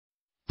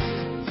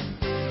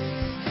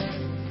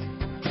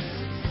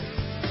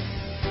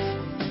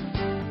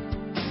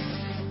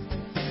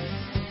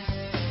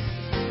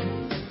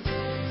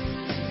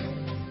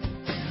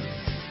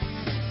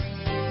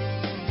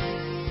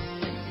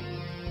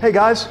Hey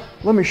guys,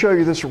 let me show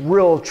you this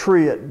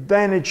Realtree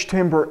Advantage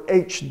Timber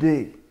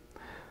HD.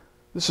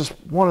 This is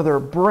one of their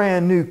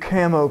brand new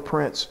camo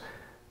prints.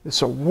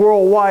 It's a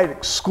worldwide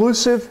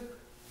exclusive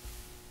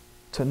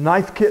to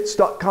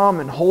knifekits.com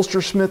and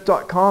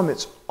holstersmith.com.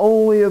 It's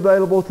only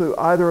available through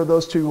either of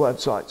those two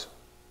websites.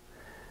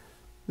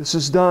 This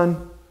is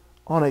done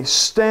on a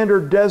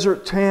standard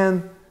desert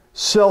tan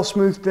cell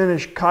smooth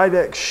finish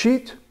KYDEX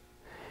sheet.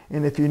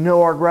 And if you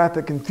know our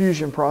graphic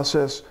infusion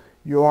process,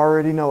 you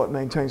already know it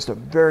maintains the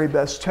very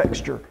best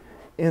texture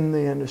in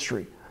the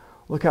industry.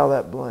 Look how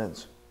that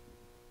blends.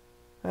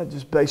 That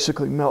just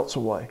basically melts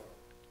away.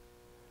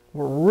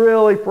 We're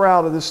really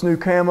proud of this new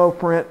camo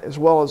print as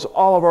well as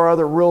all of our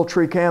other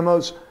Realtree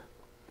camos.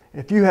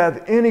 If you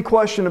have any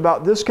question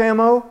about this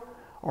camo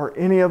or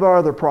any of our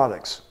other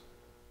products,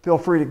 feel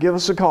free to give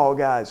us a call,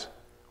 guys.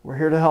 We're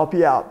here to help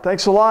you out.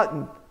 Thanks a lot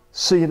and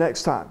see you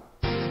next time.